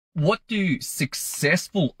What do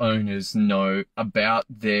successful owners know about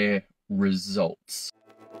their results?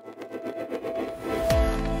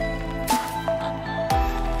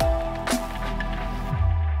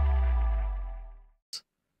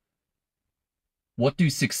 What do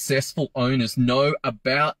successful owners know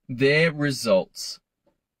about their results?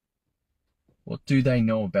 What do they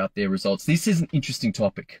know about their results? This is an interesting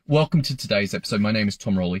topic. Welcome to today's episode. My name is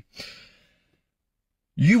Tom Rolley.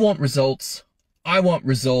 You want results. I want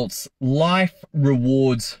results. Life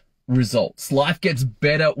rewards results. Life gets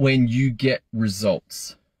better when you get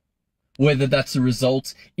results. Whether that's a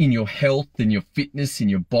result in your health, in your fitness, in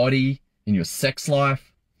your body, in your sex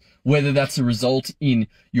life. Whether that's a result in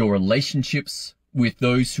your relationships with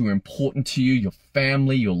those who are important to you, your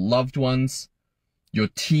family, your loved ones, your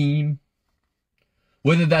team.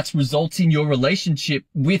 Whether that's results in your relationship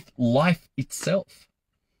with life itself.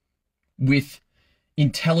 With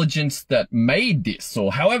intelligence that made this,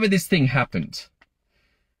 or however this thing happened.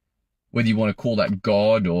 Whether you want to call that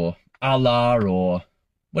God or Allah or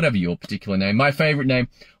whatever your particular name. My favorite name,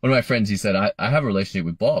 one of my friends, he said, I have a relationship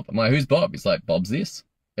with Bob. I'm like, who's Bob? He's like, Bob's this,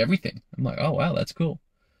 everything. I'm like, oh wow, that's cool.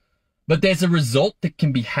 But there's a result that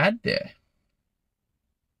can be had there.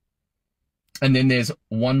 And then there's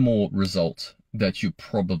one more result that you're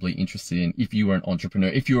probably interested in if you are an entrepreneur,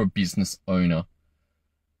 if you're a business owner.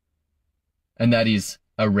 And that is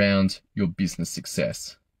around your business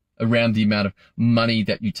success, around the amount of money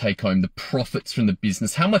that you take home, the profits from the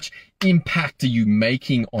business. How much impact are you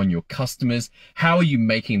making on your customers? How are you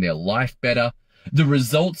making their life better? The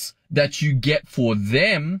results that you get for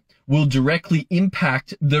them will directly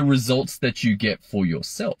impact the results that you get for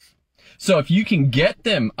yourself. So if you can get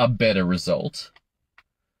them a better result,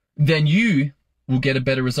 then you will get a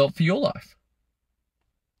better result for your life.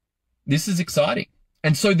 This is exciting.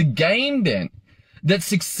 And so the game then that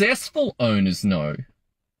successful owners know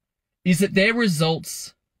is that their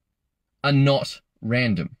results are not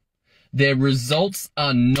random. Their results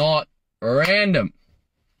are not random.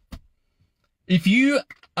 If you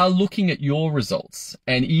are looking at your results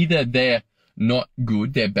and either they're not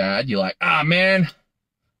good, they're bad, you're like, man,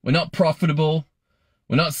 we're not profitable,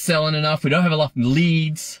 we're not selling enough, we don't have enough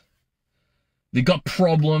leads, they've got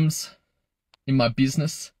problems in my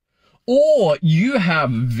business. Or you have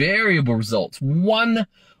variable results. 1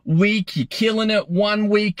 week you're killing it, 1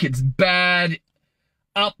 week it's bad,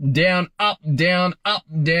 up, down, up, down, up,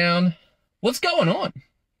 down. What's going on?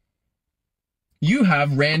 You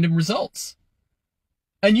have random results.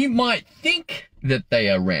 And you might think that they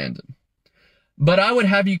are random. But I would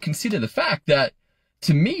have you consider the fact that,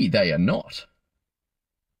 to me, they are not.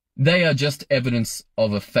 They are just evidence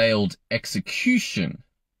of a failed execution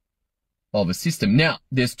of a system. Now,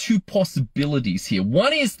 there's two possibilities here.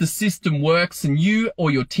 One is the system works and you or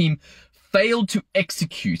your team failed to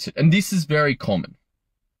execute it. And this is very common.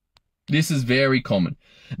 This is very common.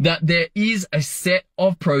 That there is a set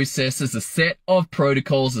of processes, a set of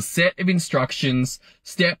protocols, a set of instructions,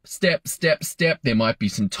 step, step, step, step. There might be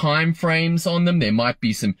some time frames on them. There might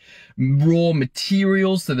be some raw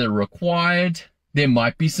materials that are required. There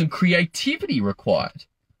might be some creativity required.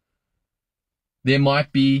 There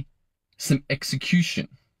might be some execution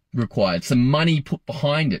required, some money put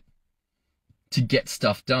behind it to get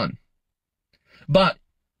stuff done. But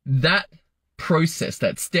that process,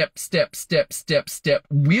 that step, step, step, step, step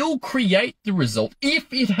will create the result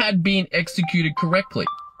if it had been executed correctly.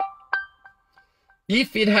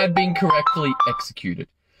 If it had been correctly executed.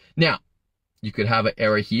 Now, you could have an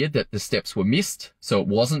error here that the steps were missed, so it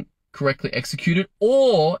wasn't correctly executed,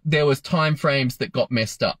 or there was time frames that got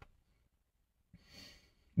messed up.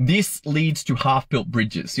 This leads to half-built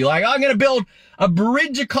bridges. You're like, I'm going to build a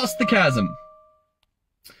bridge across the chasm.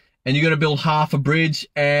 And you're going to build half a bridge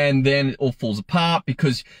and then it all falls apart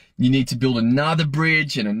because you need to build another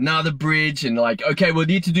bridge and another bridge. And like, okay, we'll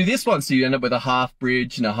need to do this one. So you end up with a half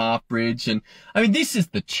bridge and a half bridge. And I mean, this is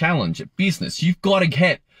the challenge at business. You've got to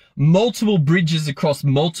get multiple bridges across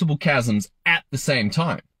multiple chasms at the same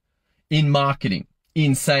time. In marketing,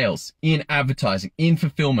 in sales, in advertising, in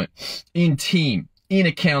fulfillment, in team, in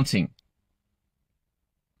accounting.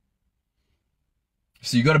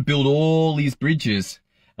 So you got to build all these bridges.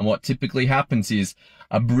 And what typically happens is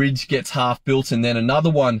a bridge gets half built and then another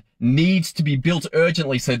one needs to be built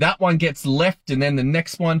urgently. So that one gets left and then the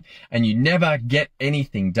next one, and you never get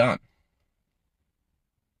anything done.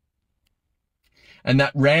 And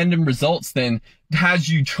that random results then has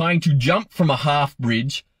you trying to jump from a half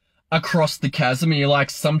bridge across the chasm. And you're like,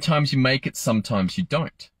 sometimes you make it, sometimes you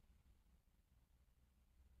don't.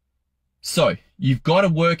 So you've got a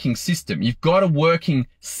working system. You've got a working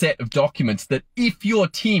set of documents that if your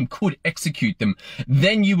team could execute them,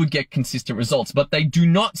 then you would get consistent results, but they do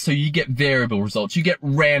not. So you get variable results. You get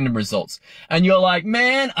random results. And you're like,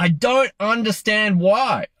 man, I don't understand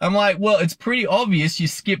why. I'm like, well, it's pretty obvious. You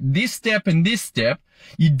skipped this step and this step.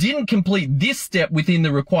 You didn't complete this step within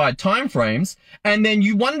the required timeframes. And then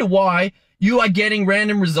you wonder why you are getting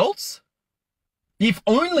random results. If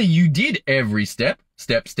only you did every step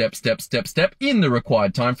in the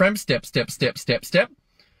required time frame, step,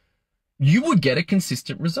 you would get a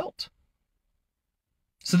consistent result.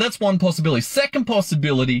 So that's one possibility. Second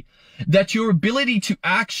possibility, that your ability to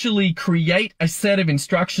actually create a set of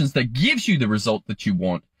instructions that gives you the result that you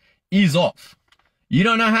want is off. You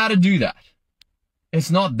don't know how to do that. It's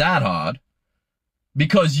not that hard,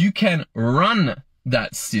 because you can run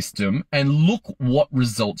that system and look what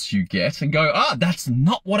results you get and go, that's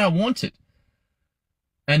not what I wanted.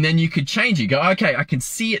 And then you could change it. Go, okay, I can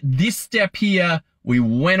see it. This step here, we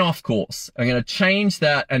went off course. I'm going to change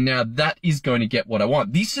that. And now that is going to get what I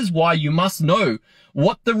want. This is why you must know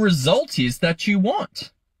what the result is that you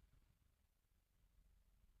want.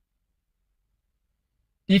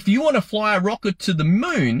 If you want to fly a rocket to the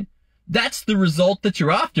moon, that's the result that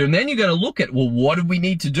you're after. And then you're going to look at, well, what do we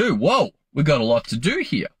need to do? Whoa, we've got a lot to do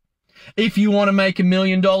here. If you want to make $1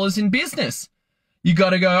 million in business, you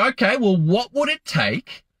got to go, okay, well, what would it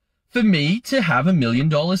take for me to have $1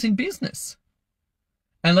 million in business?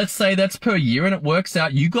 And let's say that's per year, and it works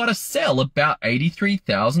out you got to sell about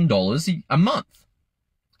 $83,000 a month.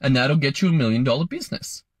 And that'll get you $1 million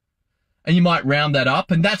business. And you might round that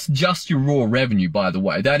up, and that's just your raw revenue, by the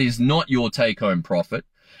way. That is not your take-home profit,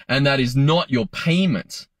 and that is not your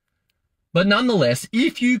payment. But nonetheless,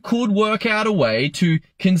 if you could work out a way to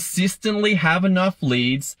consistently have enough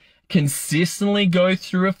leads, consistently go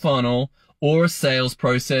through a funnel or a sales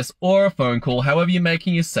process or a phone call, however you're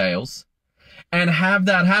making your sales, and have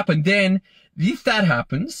that happen, then if that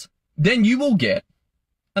happens, then you will get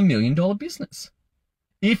 $1 million business.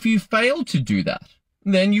 If you fail to do that,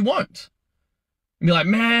 then you won't. You'll be like,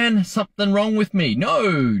 man, something wrong with me.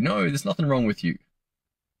 No, there's nothing wrong with you.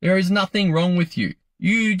 There is nothing wrong with you.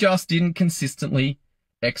 You just didn't consistently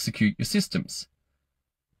execute your systems.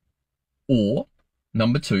 Or,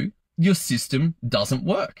 number two, your system doesn't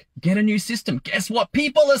work. Get a new system. Guess what?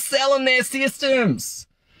 People are selling their systems.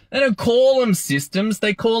 They don't call them systems.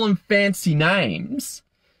 They call them fancy names.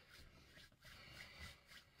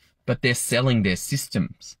 But they're selling their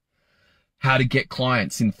systems. How to get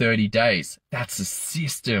clients in 30 days. That's a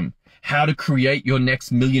system. How to create your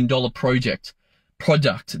next $1 million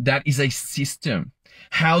product. That is a system.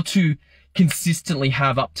 How to consistently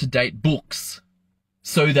have up-to-date books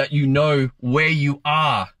so that you know where you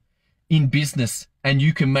are in business and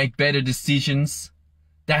you can make better decisions.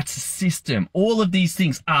 That's a system. All of these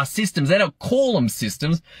things are systems. They don't call them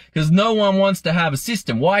systems because no one wants to have a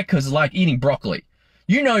system. Why? Because it's like eating broccoli.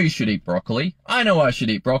 You know you should eat broccoli. I know I should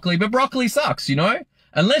eat broccoli, but broccoli sucks, you know?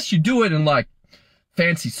 Unless you do it in like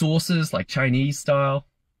fancy sauces, like Chinese style.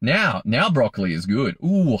 Now broccoli is good.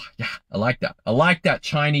 Ooh, yeah, I like that. I like that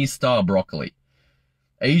Chinese style broccoli.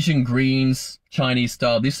 Asian greens, Chinese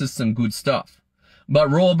style. This is some good stuff. But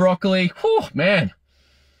raw broccoli, whew, man,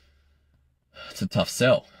 it's a tough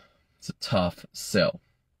sell. It's a tough sell.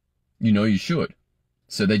 You know you should.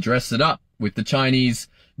 So they dress it up with the Chinese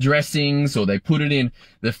dressings, or they put it in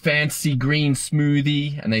the fancy green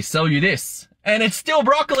smoothie and they sell you this. And it's still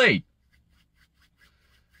broccoli.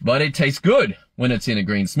 But it tastes good when it's in a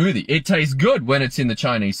green smoothie. It tastes good when it's in the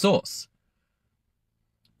Chinese sauce.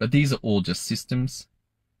 But these are all just systems.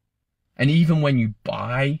 And even when you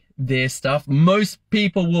buy their stuff, most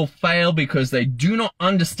people will fail because they do not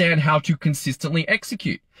understand how to consistently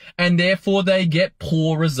execute. And therefore they get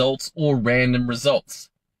poor results or random results.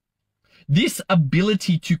 This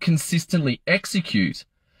ability to consistently execute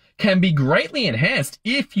can be greatly enhanced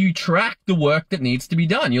if you track the work that needs to be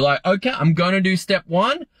done. You're like, okay, I'm going to do step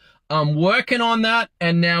 1. I'm working on that,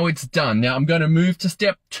 and now it's done. Now I'm going to move to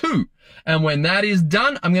step 2. And when that is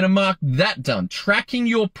done, I'm going to mark that done. Tracking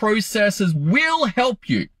your processes will help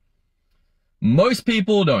you. Most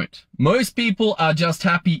people don't. Most people are just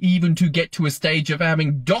happy even to get to a stage of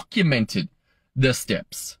having documented the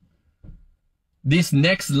steps. This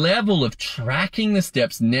next level of tracking the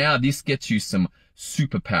steps, now this gets you some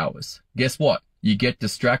superpowers. Guess what? You get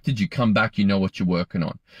distracted, you come back, you know what you're working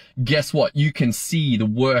on. Guess what? You can see the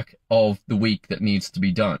work of the week that needs to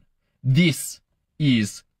be done. This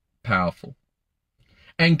is powerful.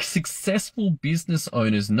 And successful business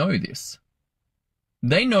owners know this.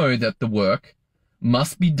 They know that the work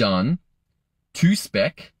must be done to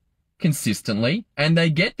spec, consistently, and they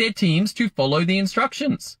get their teams to follow the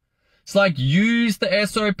instructions. It's like, use the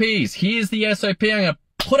SOPs. Here's the SOP. I'm going to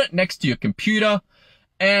put it next to your computer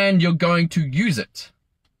and you're going to use it.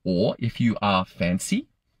 Or if you are fancy,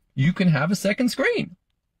 you can have a second screen.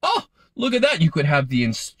 Oh, look at that. You could have the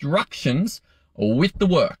instructions with the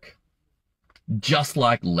work, just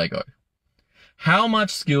like Lego. How much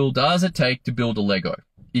skill does it take to build a Lego?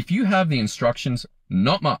 If you have the instructions,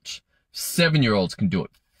 not much. 7-year-olds can do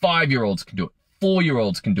it. 5-year-olds can do it.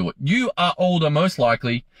 4-year-olds can do it. You are older, most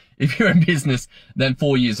likely, if you're in business, than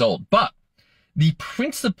 4 years old. But the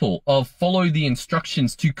principle of follow the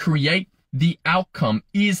instructions to create the outcome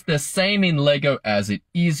is the same in Lego as it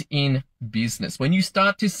is in business. When you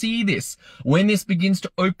start to see this, when this begins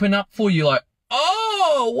to open up for you, like,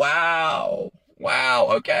 oh, wow,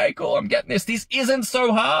 okay, cool, I'm getting this. This isn't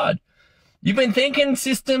so hard. You've been thinking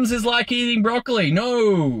systems is like eating broccoli.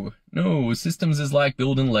 No, systems is like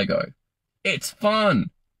building Lego. It's fun.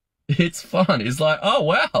 It's like, oh,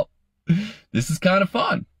 wow, this is kind of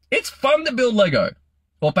fun. It's fun to build Lego.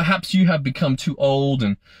 Or perhaps you have become too old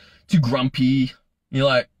and too grumpy. You're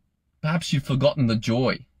like, perhaps you've forgotten the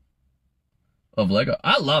joy of Lego.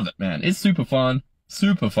 I love it, man. It's super fun.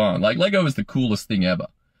 Like, Lego is the coolest thing ever.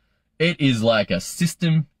 It is like a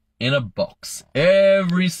system in a box.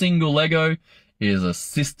 Every single Lego is a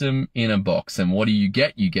system in a box. And what do? You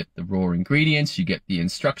get the raw ingredients, you get the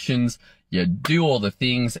instructions, you do all the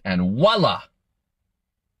things, and voila,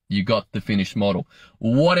 you got the finished model.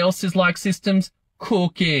 What else is like systems?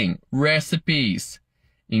 Cooking, recipes,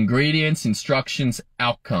 ingredients, instructions,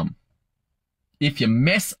 outcome. If you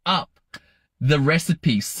mess up the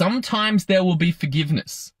recipe, sometimes there will be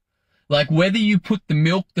forgiveness. Like whether you put the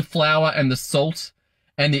milk, the flour, and the salt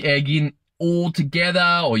and the egg in all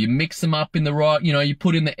together, or you mix them up in the right, you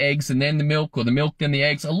put in the eggs and then the milk, or the milk then the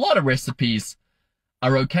eggs. A lot of recipes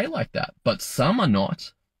are okay like that, but some are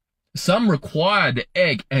not. Some require the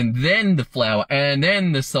egg and then the flour and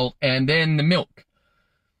then the salt and then the milk.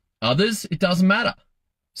 Others, it doesn't matter.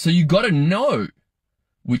 So you got to know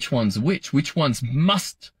which ones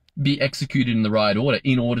must be executed in the right order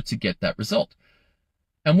in order to get that result.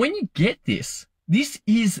 And when you get this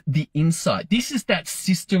is the insight. This is that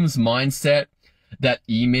systems mindset that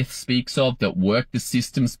E-Myth speaks of, that Work the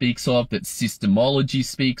System speaks of, that systemology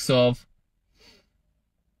speaks of.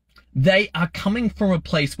 They are coming from a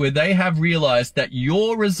place where they have realized that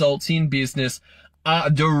your results in business are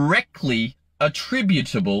directly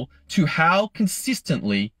attributable to how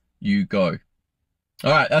consistently you go.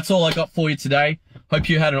 All right, that's all I got for you today. Hope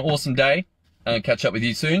you had an awesome day, and catch up with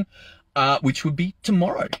you soon, which would be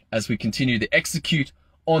tomorrow as we continue to execute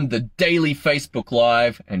on the daily Facebook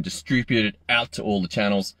Live and distribute it out to all the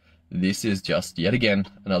channels. This is just yet again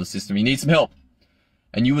another system. You need some help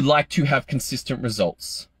and you would like to have consistent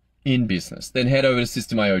results in business, then head over to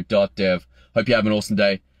systemio.dev. Hope you have an awesome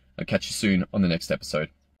day. I'll catch you soon on the next episode.